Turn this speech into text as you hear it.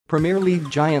Premier League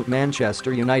giant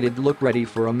Manchester United look ready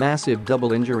for a massive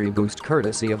double injury boost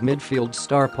courtesy of midfield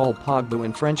star Paul Pogba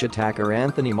and French attacker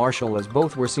Anthony Martial, as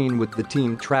both were seen with the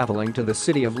team travelling to the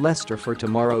City of Leicester for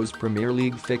tomorrow's Premier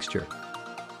League fixture.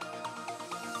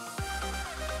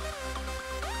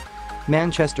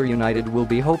 Manchester United will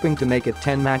be hoping to make it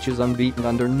 10 matches unbeaten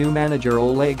under new manager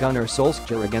Ole Gunnar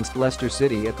Solskjaer against Leicester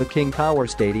City at the King Power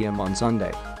Stadium on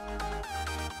Sunday.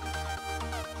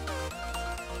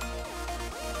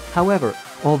 However,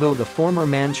 although the former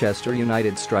Manchester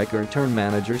United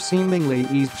striker-turned-manager seemingly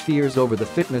eased fears over the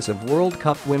fitness of World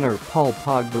Cup winner Paul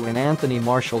Pogba and Anthony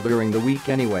Martial during the week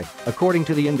anyway, according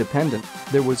to The Independent,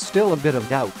 there was still a bit of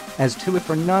doubt as to if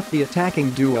or not the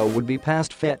attacking duo would be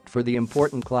past fit for the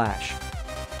important clash.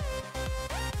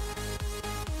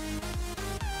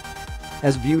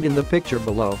 As viewed in the picture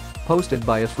below, posted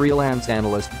by a freelance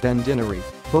analyst Ben Dinnery,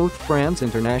 both France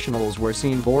internationals were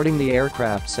seen boarding the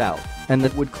aircraft south, and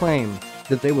that would claim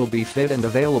that they will be fit and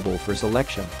available for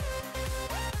selection.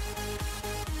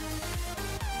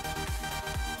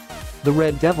 The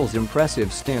Red Devils'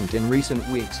 impressive stint in recent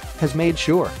weeks has made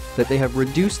sure that they have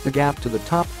reduced the gap to the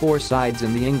top four sides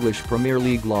in the English Premier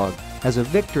League log, as a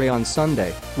victory on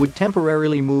Sunday would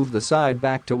temporarily move the side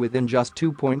back to within just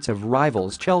 2 points of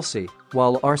rivals Chelsea,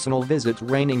 while Arsenal visits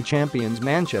reigning champions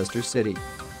Manchester City.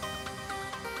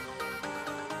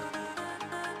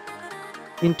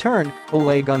 In turn,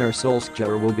 Ole Gunnar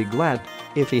Solskjaer will be glad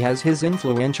if he has his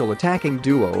influential attacking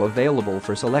duo available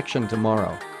for selection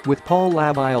tomorrow, with Paul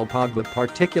Labile Pogba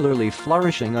particularly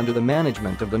flourishing under the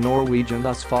management of the Norwegian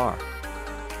thus far.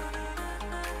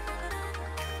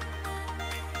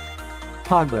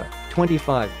 Pogba,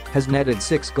 25, has netted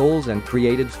 6 goals and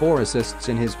created 4 assists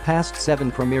in his past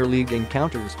 7 Premier League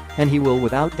encounters, and he will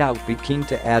without doubt be keen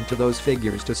to add to those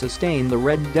figures to sustain the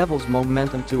Red Devils'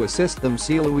 momentum to assist them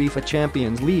seal UEFA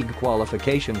Champions League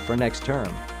qualification for next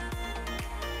term.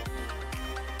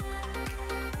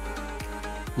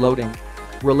 Loading.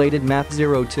 Related Math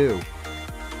 02.